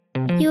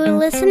You are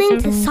listening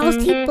to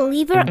Salty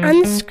Believer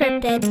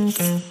Unscripted.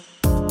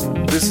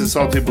 This is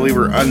Salty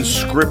Believer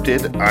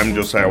Unscripted. I'm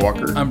Josiah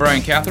Walker. I'm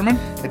Brian Catherman.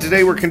 And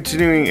today we're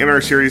continuing in our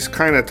series,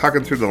 kind of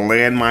talking through the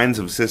landmines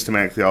of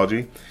systematic theology.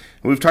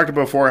 And we've talked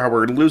about before how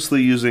we're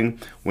loosely using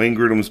Wayne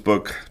Grudem's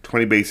book,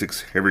 20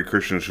 Basics Every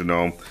Christian Should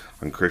Know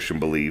on Christian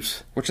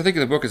Beliefs. Which I think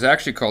the book is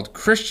actually called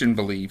Christian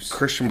Beliefs.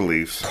 Christian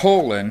Beliefs.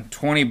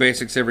 20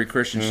 Basics Every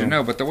Christian Should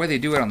Know. But the way they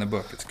do it on the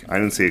book, it's I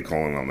didn't see a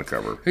colon on the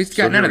cover. He's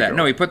got none of that.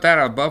 No, he put that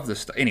above the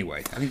stuff.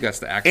 Anyway, I think that's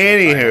the actual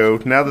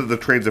Anywho, now that the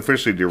train's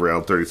officially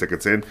derailed 30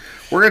 seconds in,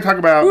 we're going to talk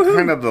about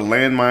kind of the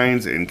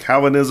landmines in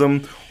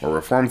Calvinism or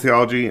Reformed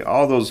theology,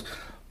 all those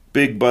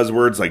big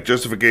buzzwords like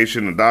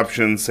justification,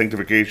 adoption,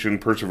 sanctification,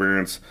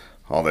 perseverance,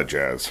 all that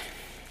jazz.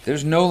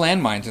 There's no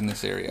landmines in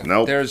this area.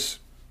 Nope. There's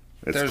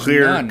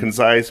clear, none.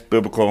 concise,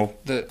 biblical.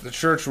 The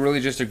church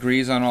really just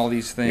agrees on all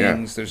these things.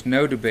 Yeah. There's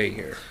no debate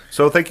here.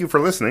 So thank you for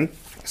listening.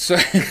 So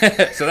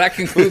that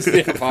concludes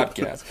the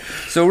podcast.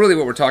 So really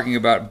what we're talking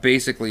about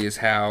basically is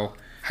how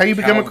you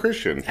become a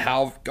Christian.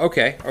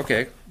 Okay.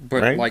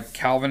 But right? like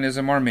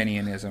Calvinism,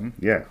 Arminianism.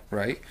 Yeah.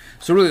 Right?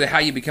 So really how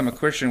you become a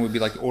Christian would be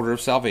like the order of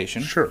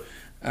salvation. Sure.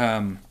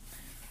 And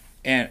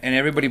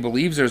everybody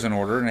believes there's an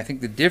order, and I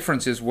think the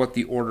difference is what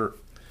the order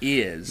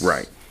is.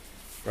 Right.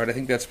 Right, I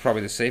think that's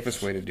probably the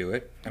safest way to do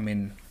it. I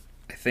mean,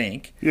 I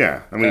think.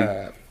 Yeah, I mean,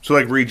 so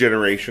like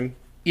regeneration.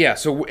 Yeah,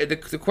 so the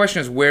question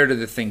is, where do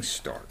the things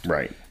start?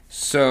 Right.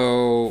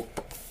 So,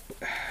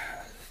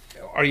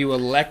 are you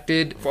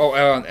elected? Oh,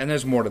 and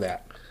there's more to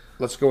that.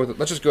 Let's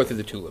just go through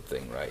the TULIP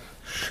thing, right?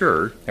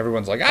 Sure.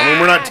 Everyone's like, I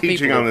mean, we're not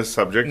teaching on this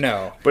subject.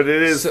 No. But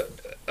it is.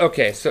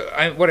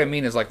 What I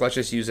mean is, like, let's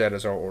just use that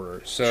as our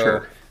order. So,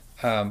 sure.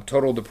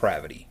 Total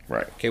depravity.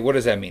 Right. Okay, what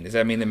does that mean? Does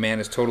that mean the man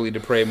is totally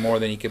depraved more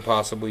than he could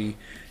possibly,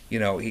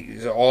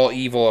 he's all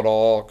evil at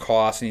all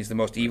costs and he's the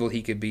most evil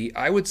he could be?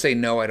 I would say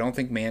no, I don't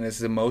think man is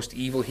the most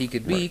evil he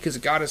could be because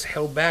God has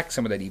held back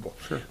some of that evil.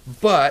 Sure.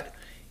 But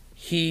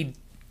he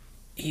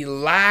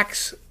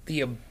lacks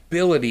the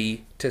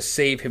ability to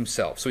save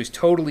himself. So he's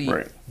totally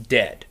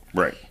dead.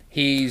 Right.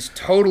 He's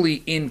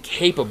totally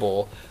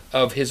incapable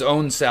of his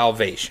own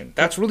salvation.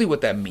 That's really what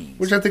that means.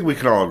 Which I think we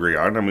can all agree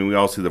on. I mean, we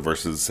all see the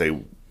verses that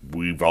say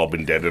we've all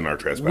been dead in our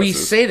trespasses. We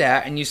say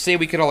that, and you say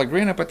we could all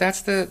agree on it, but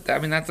that's the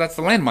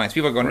landmines.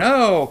 People go,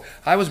 no,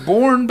 I was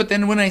born, but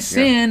then when I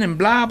sin, and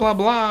blah, blah,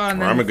 blah.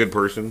 And I'm a good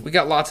person. We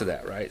got lots of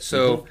that, right?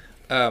 So,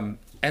 and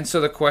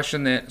so the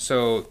question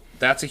so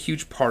that's a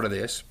huge part of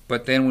this,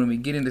 but then when we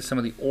get into some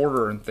of the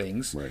order and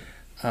things,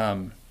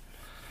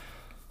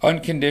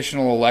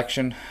 unconditional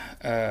election,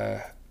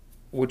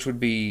 which would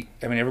be,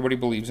 I mean, everybody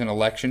believes in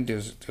election.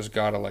 Does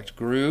God elect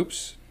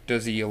groups?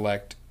 Does he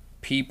elect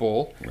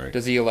people? Right.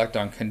 Does he elect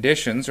on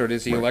conditions, or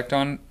does he elect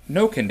on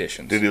no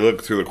conditions? Did he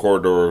look through the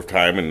corridor of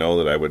time and know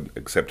that I would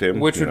accept him?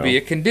 Which would be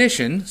a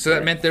condition. So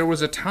that meant there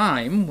was a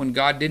time when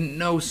God didn't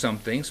know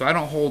something. So I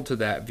don't hold to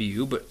that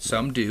view, but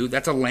some do.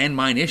 That's a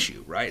landmine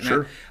issue, right? And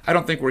sure. I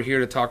don't think we're here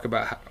to talk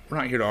about, we're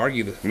not here to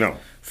argue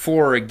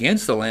for or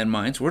against the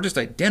landmines. We're just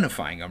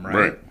identifying them, right?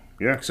 Right,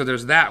 yeah. So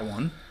there's that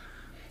one.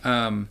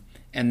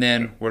 And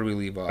then, where do we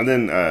leave off? And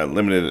then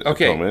limited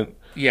atonement.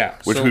 Yeah.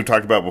 Which we've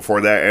talked about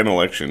before that, and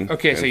election.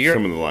 Okay, so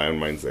some of the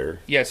landmines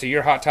there. Yeah, so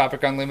your hot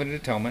topic on limited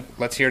atonement.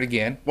 Let's hear it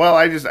again. Well,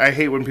 I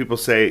hate when people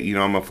say,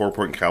 I'm a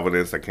 4-point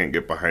Calvinist, I can't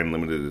get behind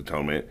limited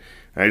atonement.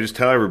 And I just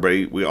tell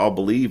everybody, we all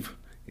believe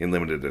in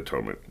limited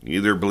atonement. You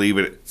either believe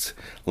it's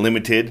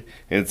limited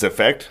in its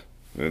effect,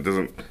 and it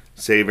doesn't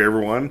save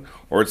everyone,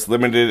 or it's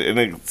limited in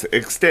its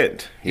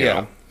extent. You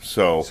know?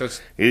 So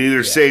it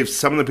either saves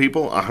some of the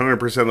people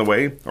 100% of the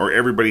way, or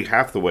everybody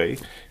half the way,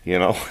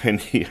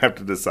 and you have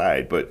to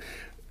decide. But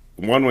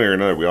one way or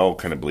another, we all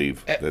kind of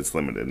believe that it's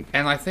limited.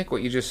 And I think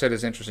what you just said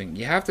is interesting.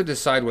 You have to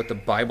decide what the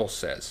Bible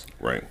says.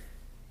 Right.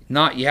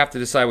 Not you have to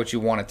decide what you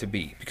want it to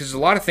be. Because there's a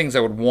lot of things I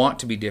would want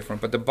to be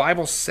different, but the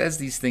Bible says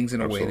these things in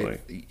a way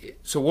that...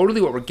 So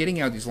really what we're getting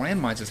out of these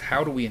landmines is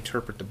how do we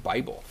interpret the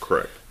Bible?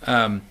 Correct.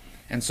 And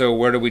so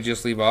where did we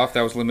just leave off?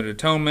 That was limited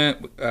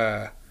atonement.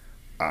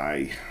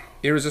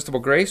 Irresistible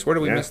grace? Where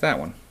did we miss that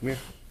one? Yeah.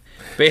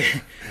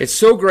 It's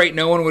so great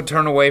no one would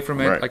turn away from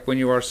it, right. like when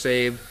you are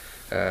saved.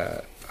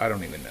 I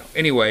don't even know.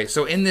 Anyway,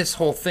 so in this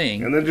whole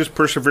thing... And then just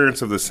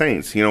perseverance of the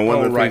saints. One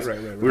of the things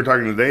we were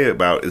talking today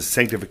about is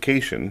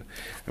sanctification.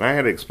 And I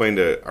had to explain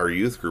to our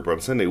youth group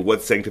on Sunday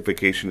what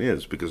sanctification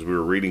is, because we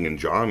were reading in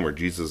John where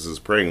Jesus is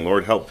praying,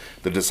 Lord, help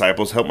the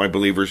disciples, help my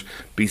believers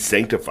be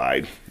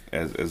sanctified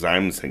as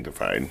I'm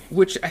sanctified.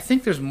 Which I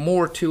think there's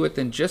more to it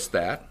than just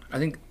that. I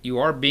think you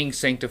are being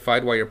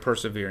sanctified while you're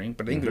persevering,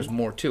 but I think there's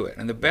more to it.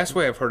 And the best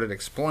way I've heard it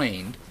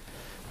explained,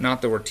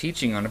 not that we're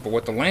teaching on it, but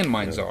what the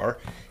landmines are,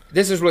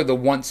 this is really the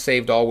once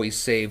saved, always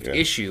saved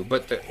issue.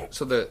 But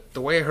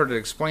the way I heard it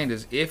explained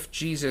is if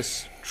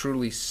Jesus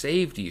truly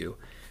saved you,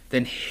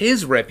 then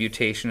his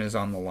reputation is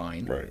on the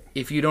line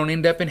if you don't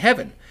end up in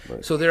heaven.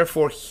 Right. So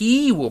therefore,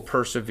 he will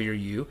persevere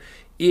you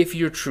if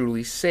you're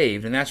truly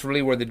saved. And that's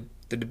really where the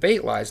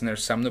debate lies. And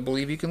there's some that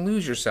believe you can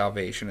lose your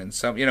salvation. And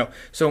some,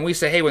 so when we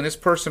say, hey, when this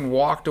person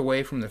walked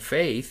away from the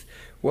faith,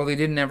 well, they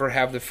didn't ever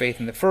have the faith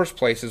in the first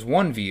place is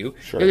one view.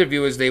 Sure. The other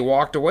view is they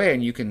walked away,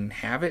 and you can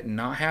have it and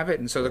not have it.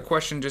 And so the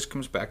question just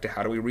comes back to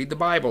how do we read the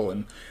Bible?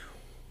 And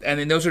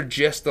then those are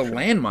just the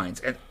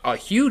landmines. And a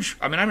huge,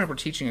 I remember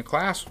teaching a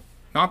class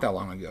not that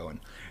long ago, and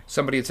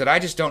somebody had said, I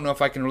just don't know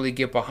if I can really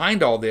get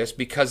behind all this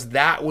because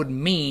that would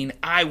mean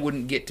I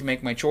wouldn't get to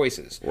make my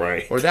choices.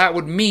 Right. Or that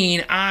would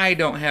mean I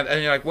don't have,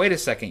 and you're like, wait a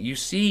second, you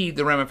see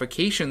the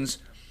ramifications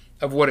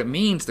of what it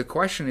means. The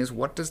question is,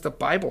 what does the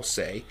Bible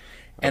say?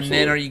 And Absolutely.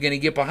 then are you going to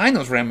get behind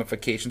those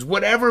ramifications?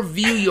 Whatever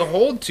view you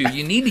hold to,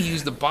 you need to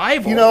use the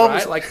Bible,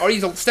 right? Like, are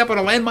you step on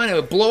a landmine and it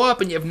would blow up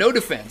and you have no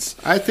defense?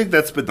 I think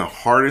that's been the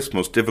hardest,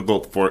 most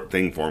difficult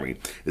thing for me,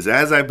 is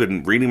as I've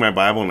been reading my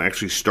Bible and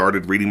actually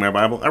started reading my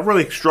Bible, I've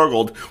really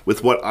struggled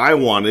with what I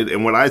wanted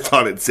and what I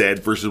thought it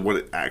said versus what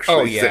it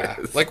actually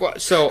says. Like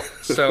what? So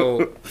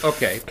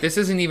okay, this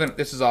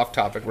is off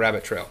topic,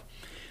 rabbit trail.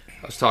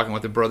 I was talking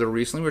with a brother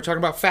recently. We were talking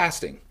about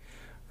fasting.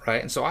 Right,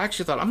 and so I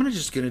actually thought I'm going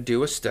to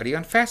do a study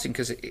on fasting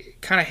because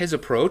kind of his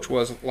approach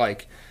was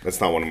like,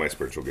 that's not one of my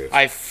spiritual gifts.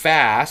 I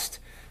fast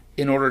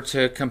in order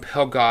to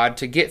compel God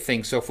to get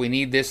things. So if we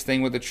need this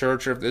thing with the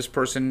church, or if this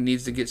person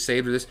needs to get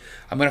saved, or this,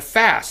 I'm going to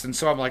fast. And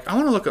so I'm like, I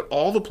want to look at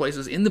all the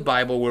places in the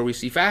Bible where we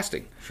see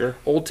fasting. Sure.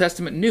 Old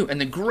Testament, New,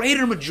 and the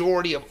greater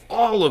majority of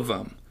all of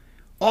them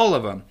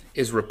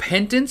is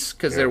repentance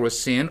because there was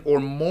sin, or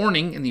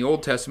mourning in the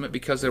Old Testament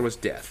because there was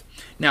death.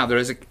 Now there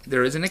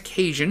is an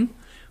occasion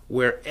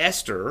where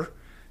Esther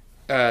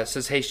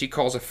says, hey, she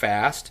calls a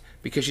fast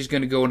because she's going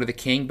to go into the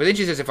king. But then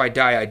she says, if I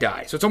die, I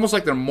die. So it's almost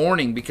like they're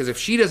mourning because if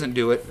she doesn't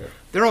do it,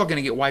 they're all going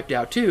to get wiped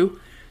out too.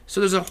 So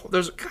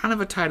there's kind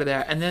of a tie to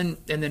that. And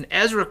then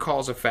Ezra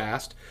calls a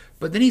fast.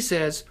 But then he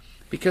says,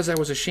 because I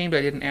was ashamed,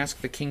 I didn't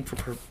ask the king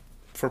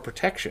for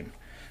protection.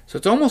 So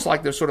it's almost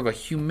like there's sort of a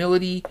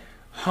humility,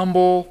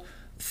 humble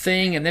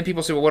thing. And then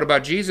people say, well, what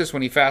about Jesus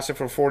when he fasted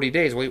for 40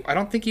 days? Well, I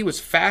don't think he was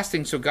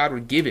fasting so God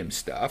would give him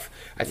stuff.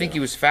 I think he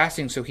was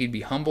fasting so he'd be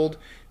humbled,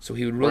 so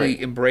he would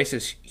really embrace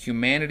his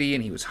humanity,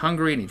 and he was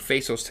hungry, and he'd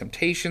face those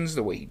temptations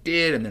the way he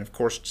did. And then, of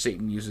course,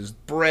 Satan uses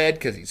bread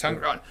because he's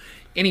hungry.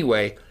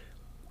 Anyway,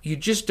 you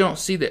just don't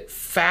see that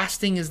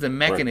fasting is the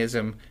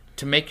mechanism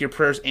to make your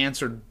prayers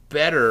answered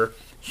better.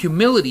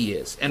 Humility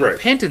is, and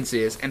repentance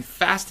is, and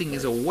fasting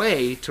is a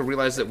way to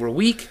realize that we're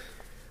weak,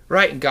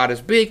 right, and God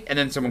is big. And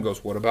then someone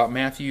goes, what about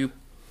Matthew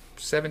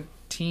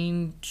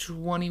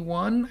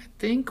 17:21, I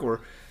think? Or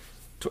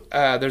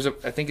I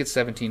think it's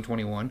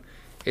 17:21.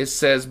 It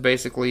says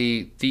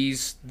basically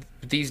these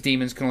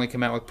demons can only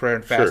come out with prayer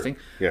and fasting.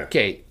 Sure. Yeah.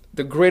 Okay,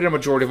 the greater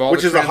majority of all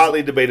which is a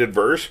hotly debated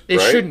verse, It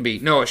right? shouldn't be.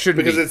 No, it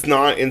shouldn't because be. it's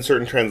not in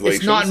certain translations.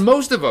 It's not in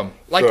most of them.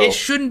 Like, it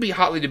shouldn't be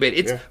hotly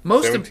debated. It's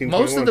most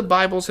of the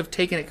Bibles have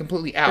taken it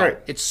completely out. Right.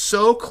 It's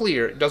so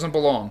clear it doesn't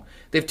belong.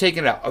 They've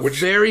taken it out.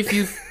 Very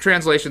few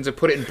translations have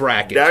put it in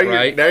brackets,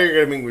 right? Now you're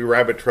going to make me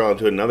rabbit trail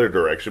into another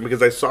direction,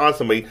 because I saw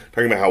somebody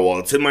talking about how, well,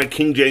 it's in my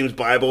King James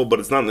Bible, but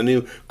it's not in the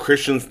New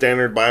Christian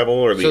Standard Bible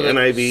or the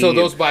NIV. So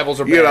those Bibles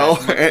are bad. You know,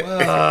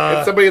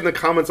 and somebody in the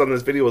comments on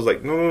this video was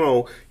like,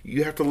 no,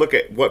 you have to look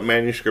at what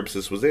manuscripts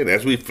this was in.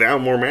 As we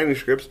found more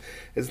manuscripts,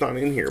 it's not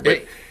in here.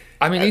 But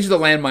these are the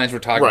landmines we're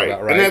talking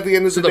about, right? And at the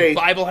end of the day, the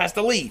Bible has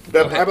to lead.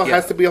 The Bible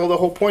has to be the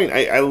whole point.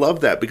 I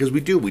love that, because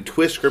we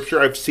twist Scripture.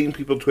 I've seen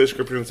people twist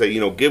Scripture and say,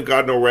 give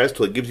God no rest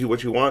till He gives you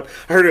what you want.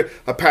 I heard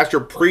a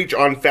pastor preach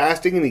on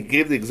fasting, and he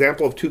gave the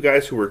example of two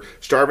guys who were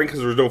starving because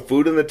there was no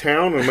food in the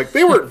town. And I'm like,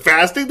 they weren't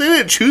fasting. They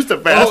didn't choose to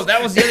fast. Oh,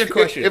 that was the other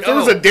question. If there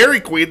was a Dairy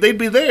Queen, they'd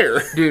be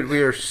there. Dude,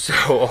 we are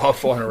so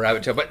awful on a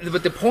rabbit trail.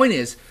 But the point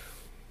is,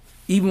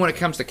 even when it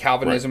comes to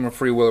Calvinism or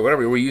free will or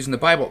whatever, we're using the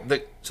Bible.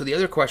 So the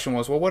other question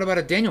was, well, what about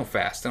a Daniel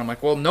fast? And I'm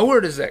like, well,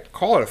 nowhere does that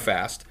call it a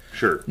fast.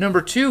 Sure.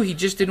 Number two, he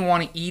just didn't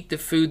want to eat the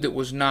food that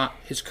was not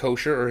his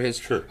kosher or his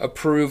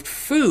approved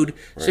food.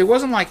 So it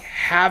wasn't like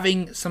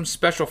having some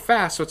special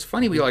fast. So it's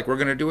funny, we're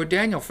going to do a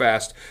Daniel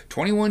fast,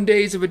 21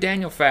 days of a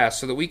Daniel fast,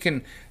 so that we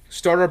can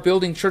start our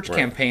building church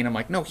campaign. I'm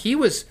like, no, he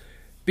was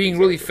being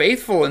really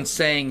faithful and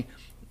saying,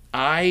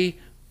 I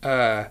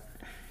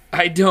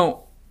don't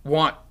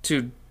want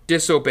to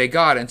disobey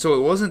God. And so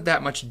it wasn't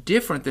that much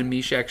different than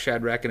Meshach,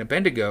 Shadrach, and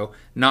Abednego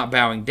not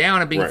bowing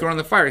down and being thrown in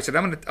the fire. He said,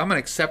 I'm going to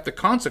accept the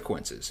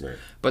consequences. Right.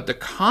 But the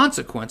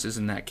consequences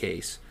in that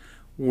case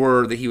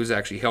were that he was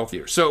actually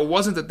healthier. So it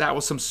wasn't that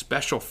was some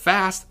special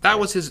fast. That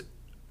was his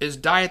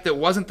diet that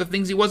wasn't the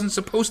things he wasn't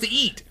supposed to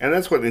eat. And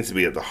that's what needs to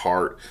be at the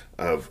heart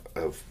of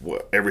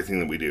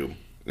everything that we do.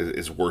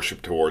 Is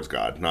worship towards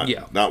God,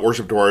 not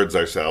worship towards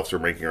ourselves or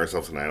making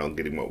ourselves an idol and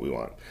getting what we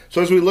want.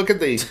 So as we look at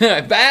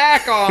the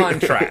back on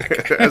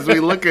track, as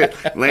we look at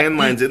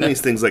landmines in these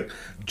things like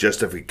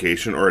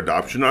justification or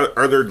adoption,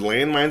 are there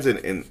landmines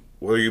in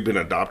whether you've been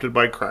adopted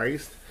by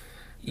Christ?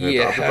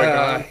 Adopted by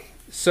God?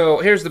 So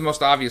here's the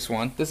most obvious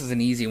one. This is an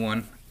easy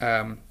one.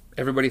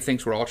 Everybody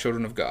thinks we're all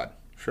children of God.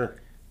 Sure.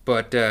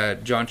 But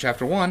John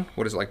chapter 1,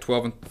 what is it, like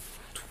 12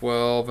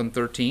 and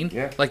 13.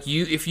 Yeah. Like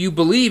if you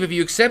believe, if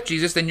you accept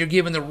Jesus, then you're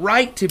given the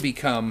right to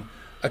become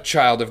a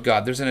child of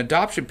God. There's an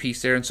adoption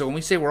piece there. And so when we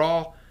say we're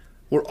all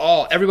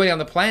everybody on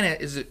the planet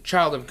is a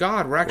child of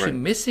God, we're actually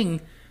missing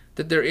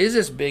that there is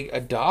this big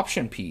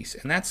adoption piece,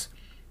 and that's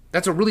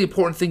a really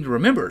important thing to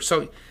remember.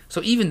 So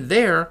even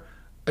there,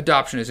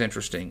 adoption is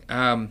interesting.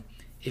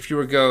 If you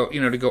were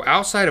to go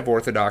outside of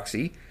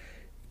Orthodoxy,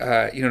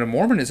 to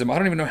Mormonism, I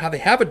don't even know how they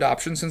have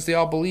adoption, since they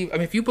all believe. I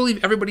mean, if you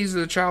believe everybody's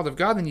the child of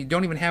God, then you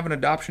don't even have an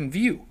adoption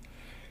view.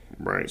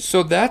 Right.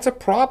 So that's a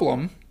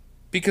problem,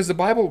 because the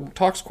Bible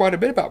talks quite a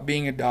bit about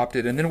being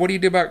adopted. And then what do you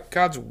do about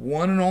God's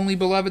one and only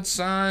beloved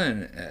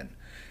Son? And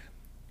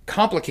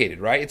complicated,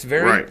 right? It's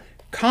very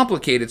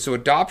complicated. So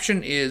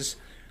adoption is,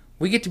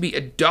 we get to be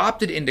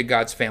adopted into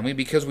God's family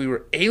because we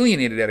were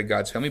alienated out of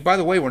God's family. By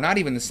the way, we're not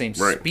even the same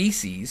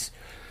species,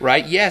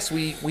 right? Yes,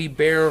 we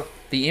bear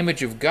the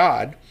image of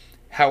God.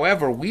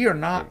 However, we are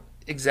not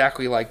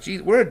exactly like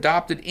Jesus. We're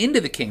adopted into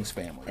the King's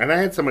family. And I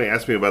had somebody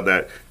ask me about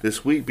that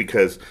this week,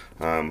 because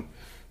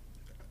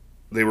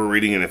they were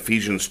reading in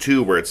Ephesians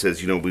 2 where it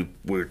says,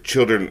 we're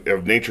children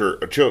of nature,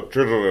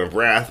 children of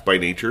wrath by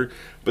nature.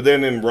 But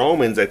then in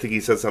Romans, I think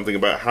he says something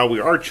about how we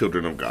are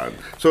children of God.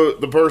 So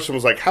the person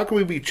was like, how can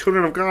we be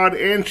children of God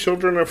and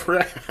children of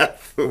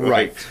wrath?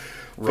 Right.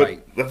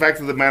 But the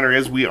fact of the matter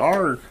is, we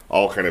are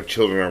all kind of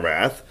children of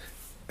wrath.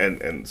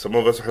 And some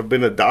of us have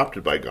been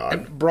adopted by God.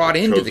 And brought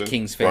into the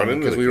King's family,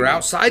 because we were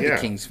outside the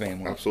King's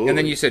family. Absolutely. And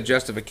then you said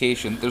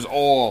justification. There's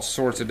all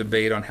sorts of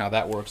debate on how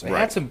that works. I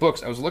had some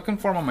books. I was looking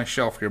for them on my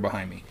shelf here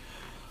behind me.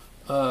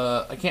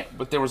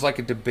 But there was like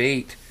a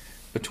debate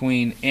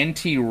between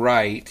N.T.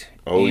 Wright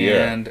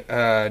and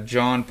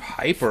John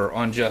Piper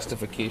on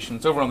justification.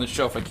 It's over on the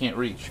shelf I can't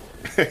reach.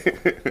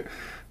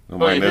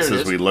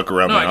 As we look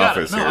around my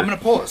office here. I'm going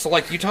to pull it. So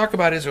like you talk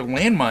about, is there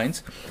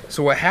landmines?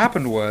 So what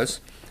happened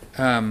was...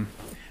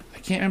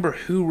 I can't remember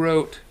who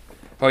wrote...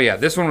 Oh, yeah,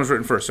 this one was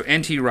written first. So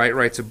N.T. Wright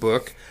writes a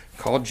book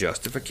called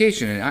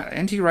Justification. And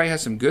N.T. Wright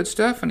has some good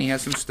stuff, and he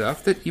has some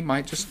stuff that you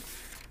might just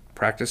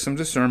practice some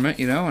discernment,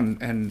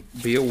 and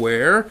be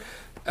aware.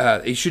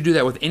 You should do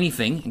that with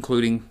anything,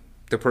 including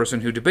the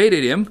person who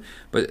debated him.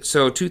 But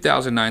so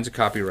 2009 is a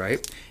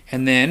copyright.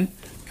 And then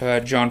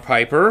John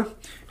Piper...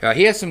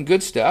 he has some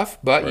good stuff,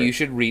 but you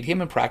should read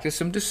him and practice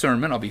some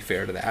discernment. I'll be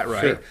fair to that,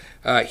 right?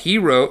 Sure. He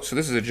wrote, so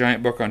this is a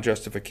giant book on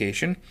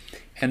justification,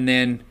 and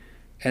then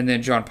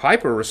John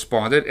Piper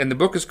responded, and the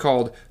book is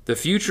called The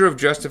Future of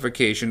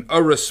Justification,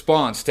 a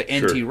Response to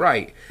N.T.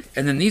 Wright.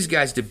 And then these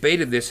guys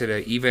debated this at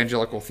an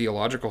Evangelical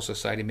Theological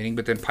Society meeting,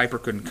 but then Piper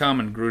couldn't come,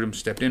 and Grudem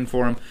stepped in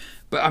for him.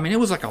 But I mean, it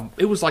was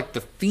like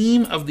the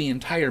theme of the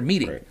entire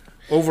meeting. Right.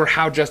 Over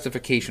how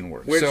justification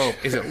works. So,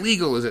 is it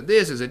legal? Is it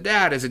this? Is it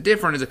that? Is it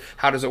different?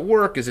 How does it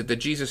work? Is it that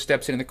Jesus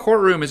steps in the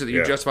courtroom? Is it that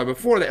you're justified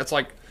before that? It's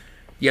like,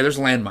 there's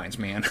landmines,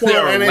 man.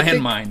 There are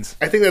landmines.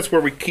 I think that's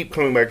where we keep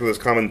coming back to this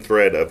common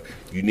thread of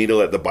you need to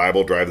let the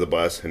Bible drive the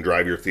bus and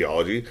drive your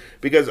theology,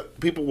 because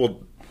people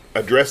will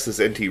address this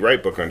N.T.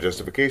 Wright book on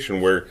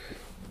justification where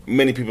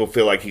many people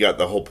feel like he got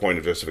the whole point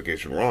of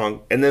justification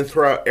wrong, and then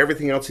throw out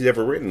everything else he's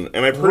ever written.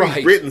 And I've heard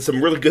he's written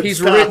some really good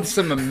stuff.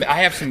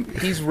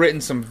 He's written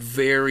some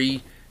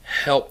very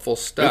helpful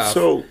stuff.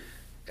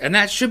 And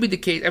that should be the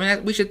case. I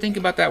mean, we should think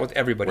about that with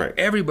everybody. Right.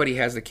 Everybody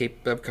has the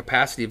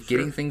capacity of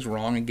getting things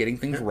wrong and getting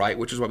things right,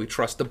 which is why we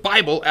trust the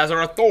Bible as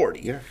our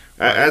authority. Yeah.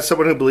 Right? As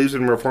someone who believes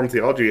in Reformed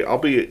theology, I'll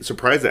be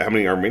surprised at how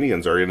many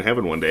Arminians are in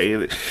heaven one day.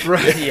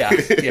 Right,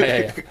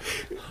 yeah.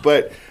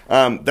 But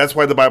that's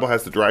why the Bible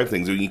has to drive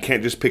things. You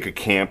can't just pick a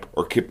camp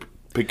or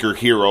pick your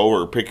hero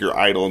or pick your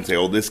idol and say,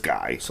 oh, this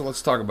guy. So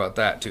let's talk about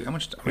that, too. How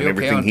much and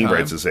everything he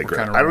writes is sacred.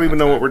 I don't even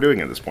know what we're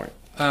doing at this point.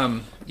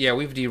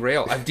 We've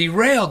derailed. I've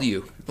derailed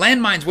you.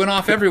 Landmines went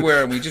off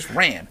everywhere, and we just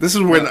ran. This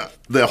is when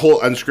the whole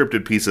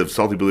unscripted piece of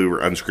Salty Believer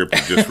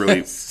Unscripted just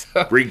really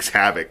wreaks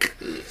havoc.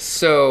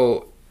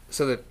 So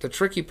the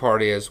tricky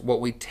part is what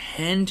we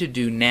tend to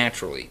do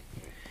naturally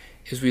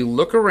is we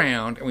look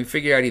around and we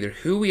figure out either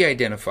who we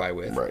identify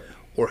with,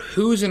 or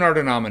who's in our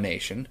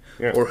denomination,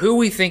 or who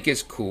we think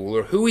is cool,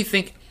 or who we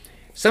think...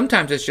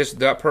 Sometimes it's just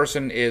that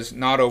person is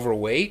not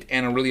overweight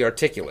and are really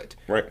articulate.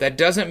 Right. That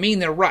doesn't mean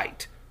they're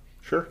right.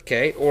 Sure.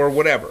 Okay, or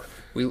whatever.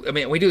 We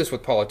do this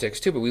with politics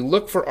too, but we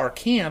look for our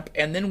camp,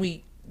 and then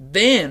we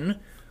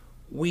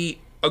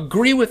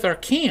agree with our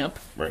camp,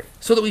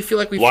 so that we feel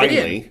like we fit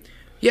in.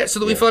 Yeah, so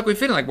that we feel like we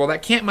fit in. Like, well,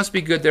 that camp must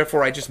be good,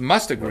 therefore I just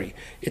must agree.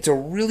 It's a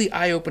really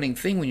eye-opening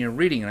thing when you're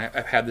reading, and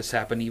I've had this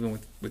happen even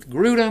with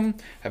Grudem.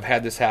 I've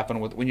had this happen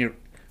with when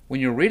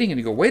you're reading and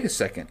you go, wait a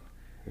second,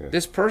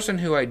 this person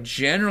who I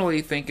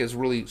generally think is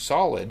really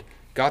solid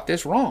got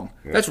this wrong.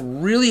 Yeah. That's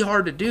really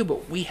hard to do,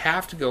 but we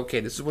have to go, okay,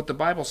 this is what the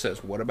Bible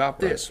says. What about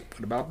this?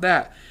 What about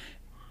that?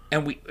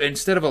 And we,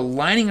 instead of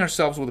aligning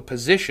ourselves with a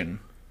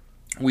position,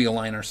 we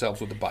align ourselves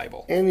with the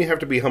Bible. And you have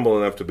to be humble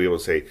enough to be able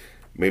to say,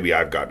 maybe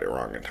I've gotten it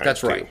wrong at times.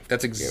 That's right.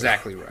 That's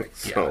exactly right.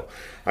 So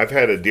I've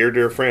had a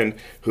dear friend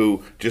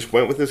who just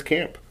went with his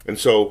camp. And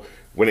so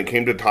when it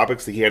came to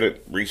topics that he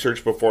hadn't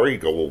researched before,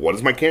 he'd go, well, what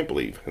does my camp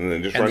believe? And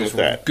then just run with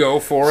that.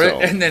 Go for it,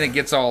 and then it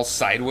gets all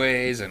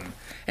sideways, and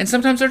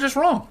sometimes they're just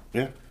wrong.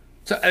 Yeah.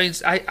 So I mean,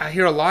 I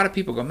hear a lot of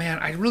people go, man,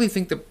 I really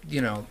think that,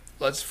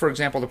 let's, for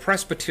example, the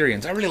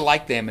Presbyterians. I really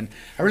like them, and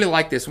I really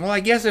like this. Well, I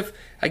guess if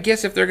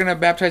they're going to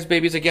baptize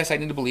babies, I guess I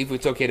need to believe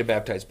it's okay to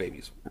baptize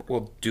babies.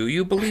 Well, do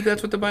you believe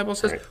that's what the Bible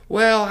says? Right.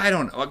 Well, I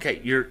don't know. Okay,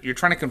 you're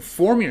trying to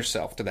conform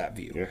yourself to that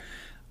view. Yeah.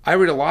 I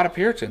read a lot of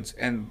Puritans,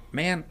 and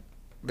man,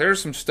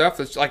 there's some stuff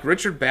that's like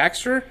Richard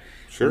Baxter.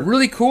 Sure.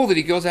 Really cool that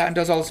he goes out and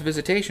does all this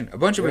visitation. A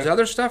bunch of his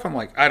other stuff, I'm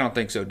like, I don't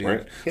think so, dude.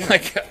 Right. Yeah.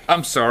 Like,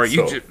 I'm sorry,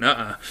 you So-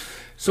 just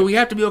So we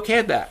have to be okay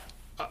with that,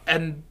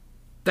 and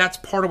that's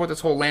part of what this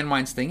whole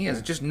landmines thing is.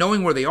 Just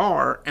knowing where they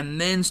are and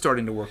then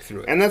starting to work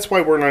through it. And that's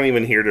why we're not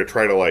even here to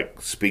try to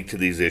like speak to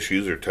these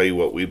issues or tell you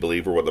what we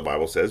believe or what the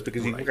Bible says,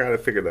 because you got to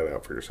figure that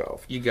out for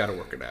yourself. You got to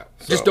work it out.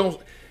 Just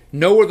don't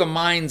know where the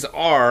mines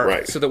are,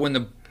 Right. so that when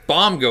the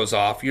bomb goes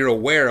off, you're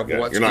aware of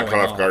what's You're not going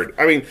caught off guard.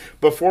 I mean,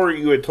 before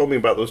you had told me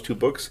about those 2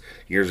 books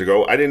years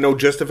ago, I didn't know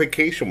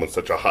justification was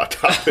such a hot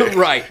topic.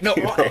 Right. No,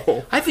 You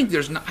know? I think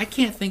I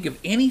can't think of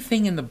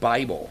anything in the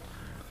Bible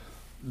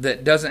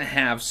that doesn't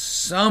have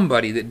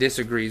somebody that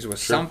disagrees with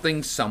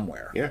something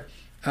somewhere. Yeah.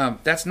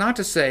 That's not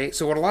to say,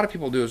 so what a lot of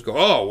people do is go,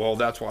 oh, well,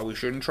 that's why we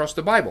shouldn't trust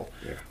the Bible.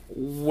 Yeah.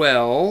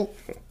 Well,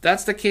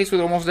 that's the case with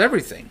almost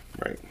everything.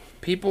 Right.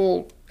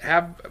 People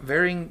have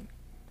varying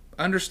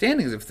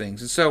understandings of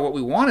things. And so what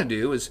we want to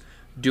do is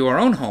do our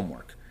own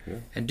homework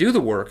and do the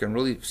work and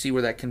really see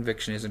where that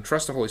conviction is and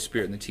trust the Holy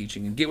Spirit in the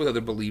teaching and get with other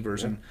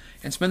believers and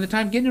spend the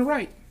time getting it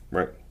right.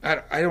 Right.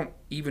 I don't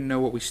even know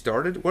what we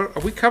started.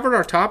 Have we covered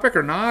our topic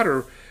or not?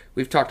 Or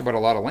we've talked about a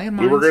lot of landmines?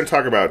 We were going to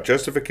talk about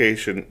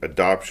justification,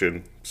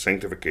 adoption,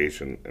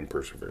 sanctification, and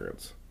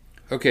perseverance.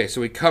 Okay,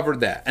 so we covered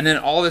that. And then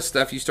all this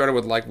stuff, you started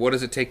with, like, what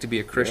does it take to be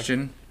a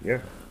Christian? Yeah.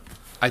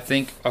 I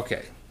think,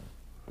 okay,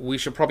 we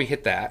should probably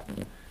hit that.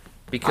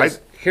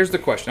 Because here's the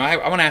question. I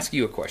want to ask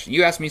you a question.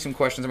 You asked me some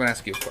questions. I'm going to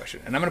ask you a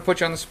question. And I'm going to put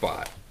you on the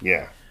spot.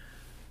 Yeah.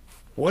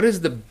 What is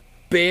the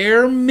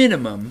bare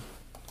minimum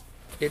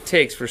it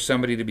takes for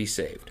somebody to be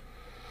saved?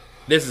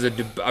 This is this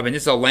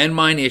is a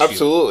landmine issue.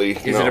 Absolutely.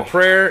 Is it a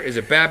prayer? Is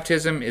it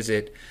baptism? Is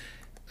it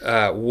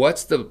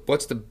what's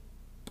the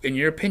in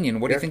your opinion,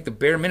 what do you think the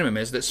bare minimum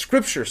is that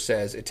Scripture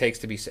says it takes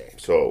to be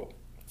saved? So,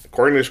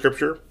 according to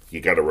Scripture, you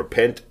got to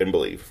repent and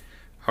believe.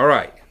 All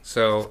right.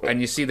 So,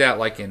 and you see that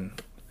like in,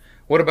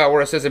 what about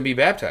where it says and be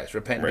baptized?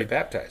 Repent and be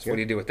baptized. What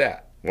do you do with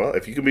that? Well,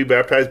 if you can be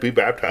baptized, be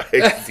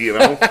baptized, you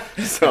know?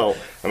 So,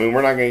 I mean,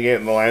 we're not going to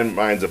get in the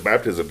landmines of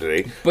baptism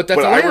today. But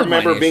that's a I landmine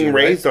remember being issue,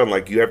 raised right? on,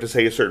 like, you have to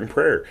say a certain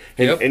prayer.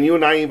 And you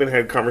and I even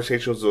had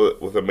conversations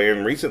with a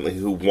man recently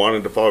who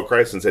wanted to follow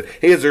Christ and said,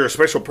 hey, is there a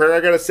special prayer I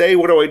got to say?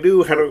 What do I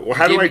do? How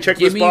do I check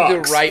this box? Give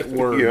me the right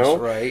words, you know?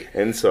 right?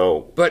 And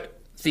so... But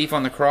Thief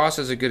on the Cross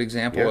is a good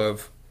example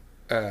of...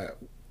 that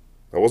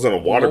wasn't a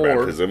water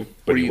baptism,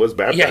 but he was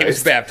baptized. Yeah, he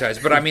was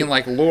baptized. But I mean,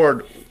 like,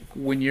 Lord,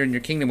 when you're in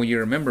your kingdom, will you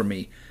remember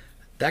me?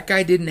 That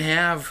guy didn't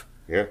have...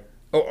 Yeah.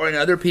 And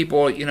other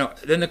people, you know,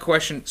 then the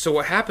question... So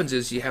what happens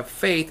is you have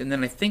faith, and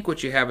then I think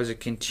what you have is a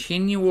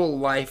continual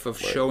life of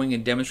showing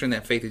and demonstrating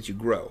that faith as you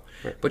grow.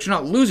 Right. But you're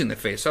not losing the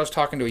faith. So I was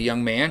talking to a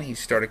young man. He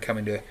started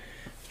coming to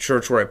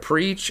church where I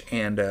preach,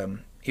 and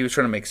he was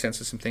trying to make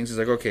sense of some things. He's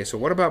like, okay, so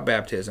what about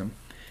baptism?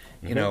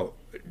 You know,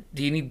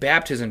 do you need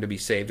baptism to be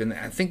saved? And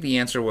I think the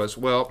answer was,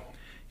 well,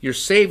 you're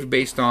saved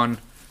based on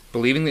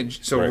believing that...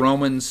 So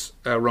Romans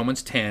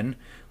 10,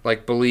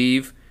 like,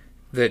 believe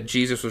that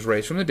Jesus was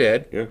raised from the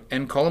dead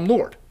and call him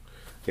Lord.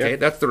 Okay,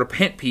 that's the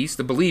repent piece,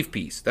 the believe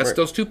piece. That's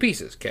those two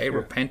pieces. Okay,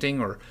 repenting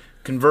or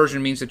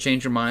conversion means to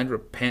change your mind.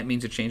 Repent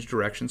means to change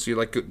direction. So you're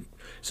like,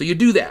 so you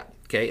do that.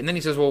 Okay, and then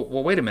he says, well,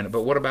 wait a minute,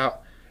 but what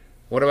about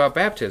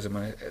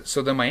baptism?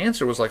 So then my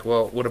answer was like,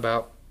 well, what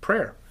about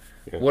prayer?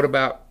 What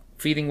about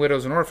feeding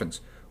widows and orphans?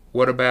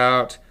 What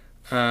about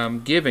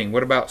giving?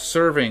 What about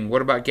serving?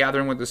 What about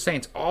gathering with the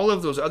saints? All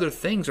of those other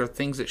things are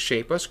things that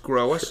shape us,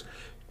 grow us,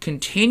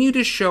 continue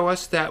to show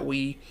us that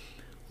we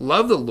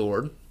love the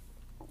Lord,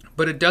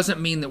 but it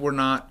doesn't mean that we're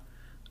not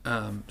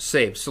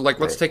saved. So, like,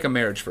 let's take a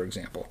marriage, for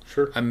example.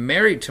 Sure. I'm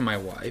married to my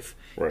wife,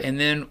 and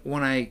then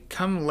when I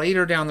come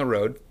later down the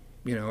road,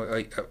 you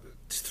know,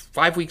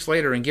 5 weeks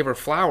later and give her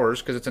flowers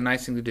because it's a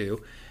nice thing to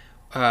do,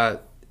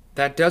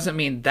 that doesn't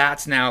mean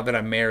that's now that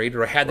I'm married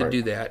or I had to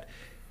do that.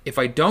 If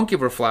I don't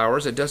give her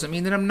flowers, it doesn't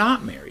mean that I'm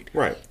not married.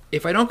 Right.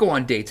 If I don't go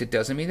on dates, it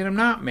doesn't mean that I'm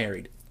not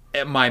married.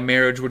 My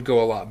marriage would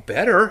go a lot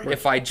better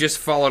if I just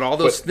followed all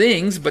those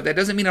things, but that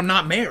doesn't mean I'm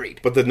not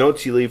married. But the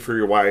notes you leave for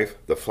your wife,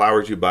 the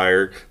flowers you buy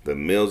her, the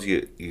meals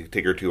you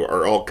take her to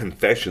are all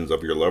confessions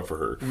of your love for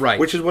her. Right.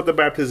 Which is what the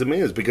baptism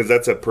is, because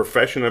that's a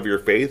profession of your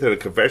faith and a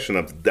confession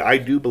of, I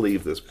do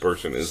believe this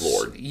person is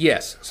Lord.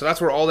 Yes. So that's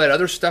where all that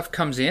other stuff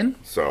comes in.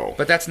 So,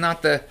 But that's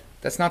not the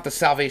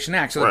salvation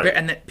act. So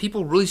and that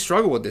people really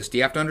struggle with this. Do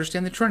you have to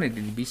understand the Trinity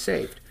to be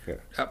saved?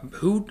 Yeah.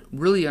 Who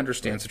really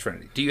understands the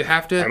Trinity? Do you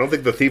have to... I don't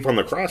think the thief on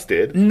the cross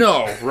did.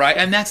 No, right?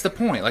 And that's the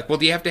point. Like, well,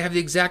 do you have to have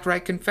the exact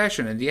right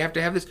confession? And do you have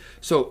to have this?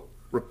 So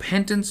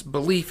repentance,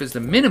 belief is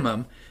the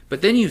minimum,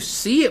 but then you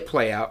see it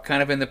play out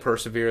kind of in the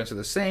perseverance of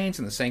the saints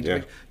and the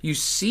sanctification. Yeah. You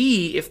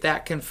see if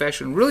that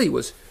confession really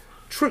was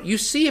true. You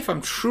see if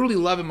I'm truly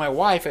loving my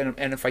wife and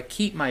if I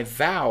keep my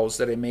vows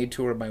that I made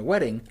to her at my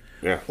wedding,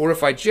 or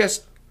if I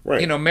just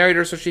Right. married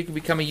her so she could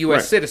become a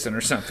U.S. citizen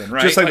or something,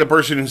 right? Just like the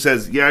person who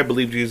says, yeah, I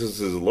believe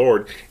Jesus is the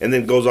Lord, and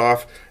then goes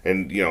off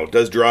and,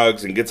 does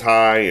drugs and gets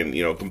high and,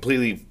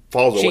 completely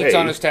falls away. Cheats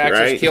on his taxes,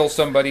 right? kills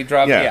somebody,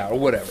 or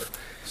whatever.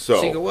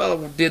 So you go,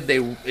 well, did they?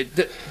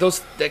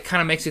 That kind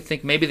of makes you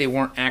think maybe they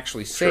weren't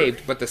actually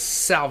saved, but the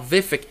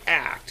salvific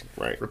act,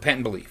 repent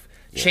and believe.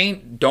 Yeah.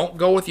 Don't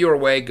go with your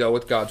way, go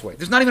with God's way.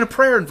 There's not even a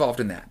prayer involved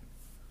in that.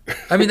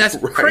 I mean, that's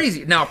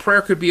crazy. Now,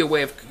 prayer could be a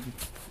way of...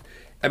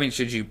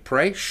 should you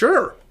pray?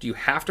 Sure. Do you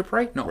have to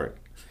pray? No. Right.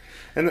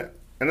 And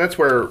that's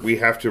where we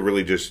have to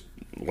really just,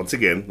 once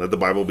again, let the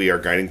Bible be our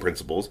guiding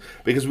principles,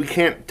 because we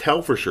can't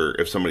tell for sure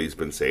if somebody's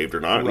been saved or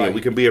not. Right. We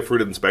can be a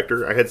fruit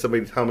inspector. I had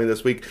somebody tell me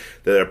this week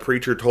that a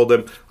preacher told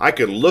them, I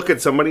can look at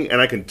somebody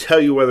and I can tell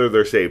you whether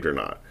they're saved or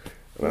not.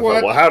 And I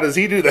thought, well, how does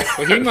he do that?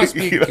 Well, he must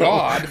be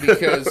God,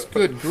 because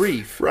good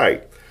grief.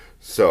 Right.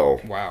 So,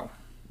 wow.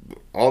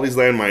 All these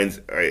landmines,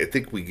 I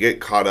think we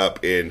get caught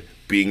up in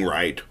being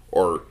right,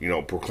 or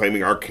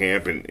proclaiming our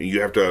camp, and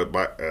you have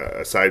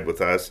to side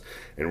with us.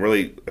 And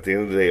really, at the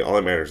end of the day, all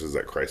that matters is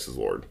that Christ is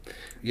Lord.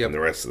 Yep. And the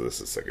rest of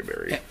this is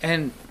secondary.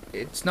 And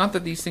it's not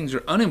that these things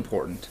are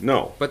unimportant.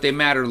 No. But they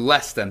matter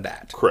less than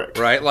that. Correct.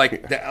 Right?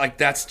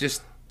 That's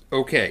just,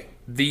 okay,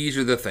 these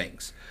are the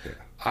things.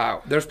 Yeah.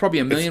 There's probably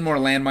a million more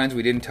landmines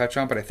we didn't touch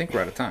on, but I think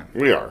we're out of time.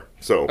 We are.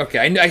 So. Okay,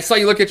 I saw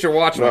you look at your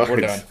watch, and we're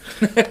done.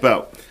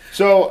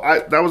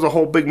 That was a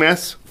whole big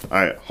mess.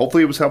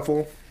 Hopefully it was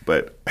helpful.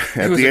 But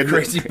it was a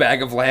crazy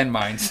bag of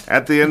landmines.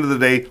 At the end of the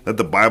day, let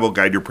the Bible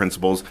guide your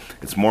principles.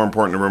 It's more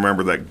important to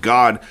remember that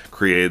God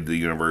created the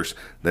universe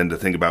than to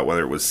think about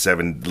whether it was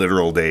 7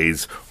 literal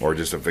days or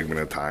just a figment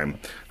of time.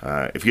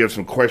 If you have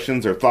some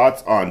questions or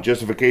thoughts on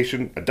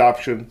justification,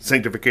 adoption,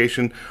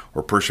 sanctification,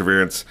 or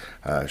perseverance,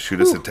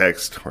 shoot us a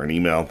text or an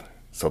email.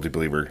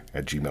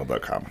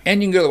 saltybeliever@gmail.com.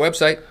 And you can go to the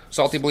website,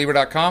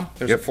 saltybeliever.com.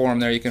 There's a forum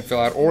there you can fill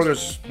out, or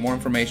there's more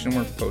information.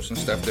 We're posting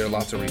stuff there,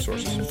 lots of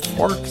resources.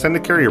 Or send a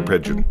carrier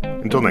pigeon.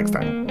 Until next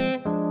time.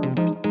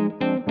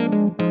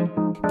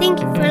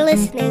 Thank you for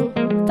listening.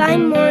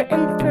 Find more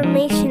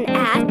information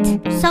at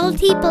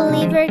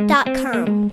saltybeliever.com.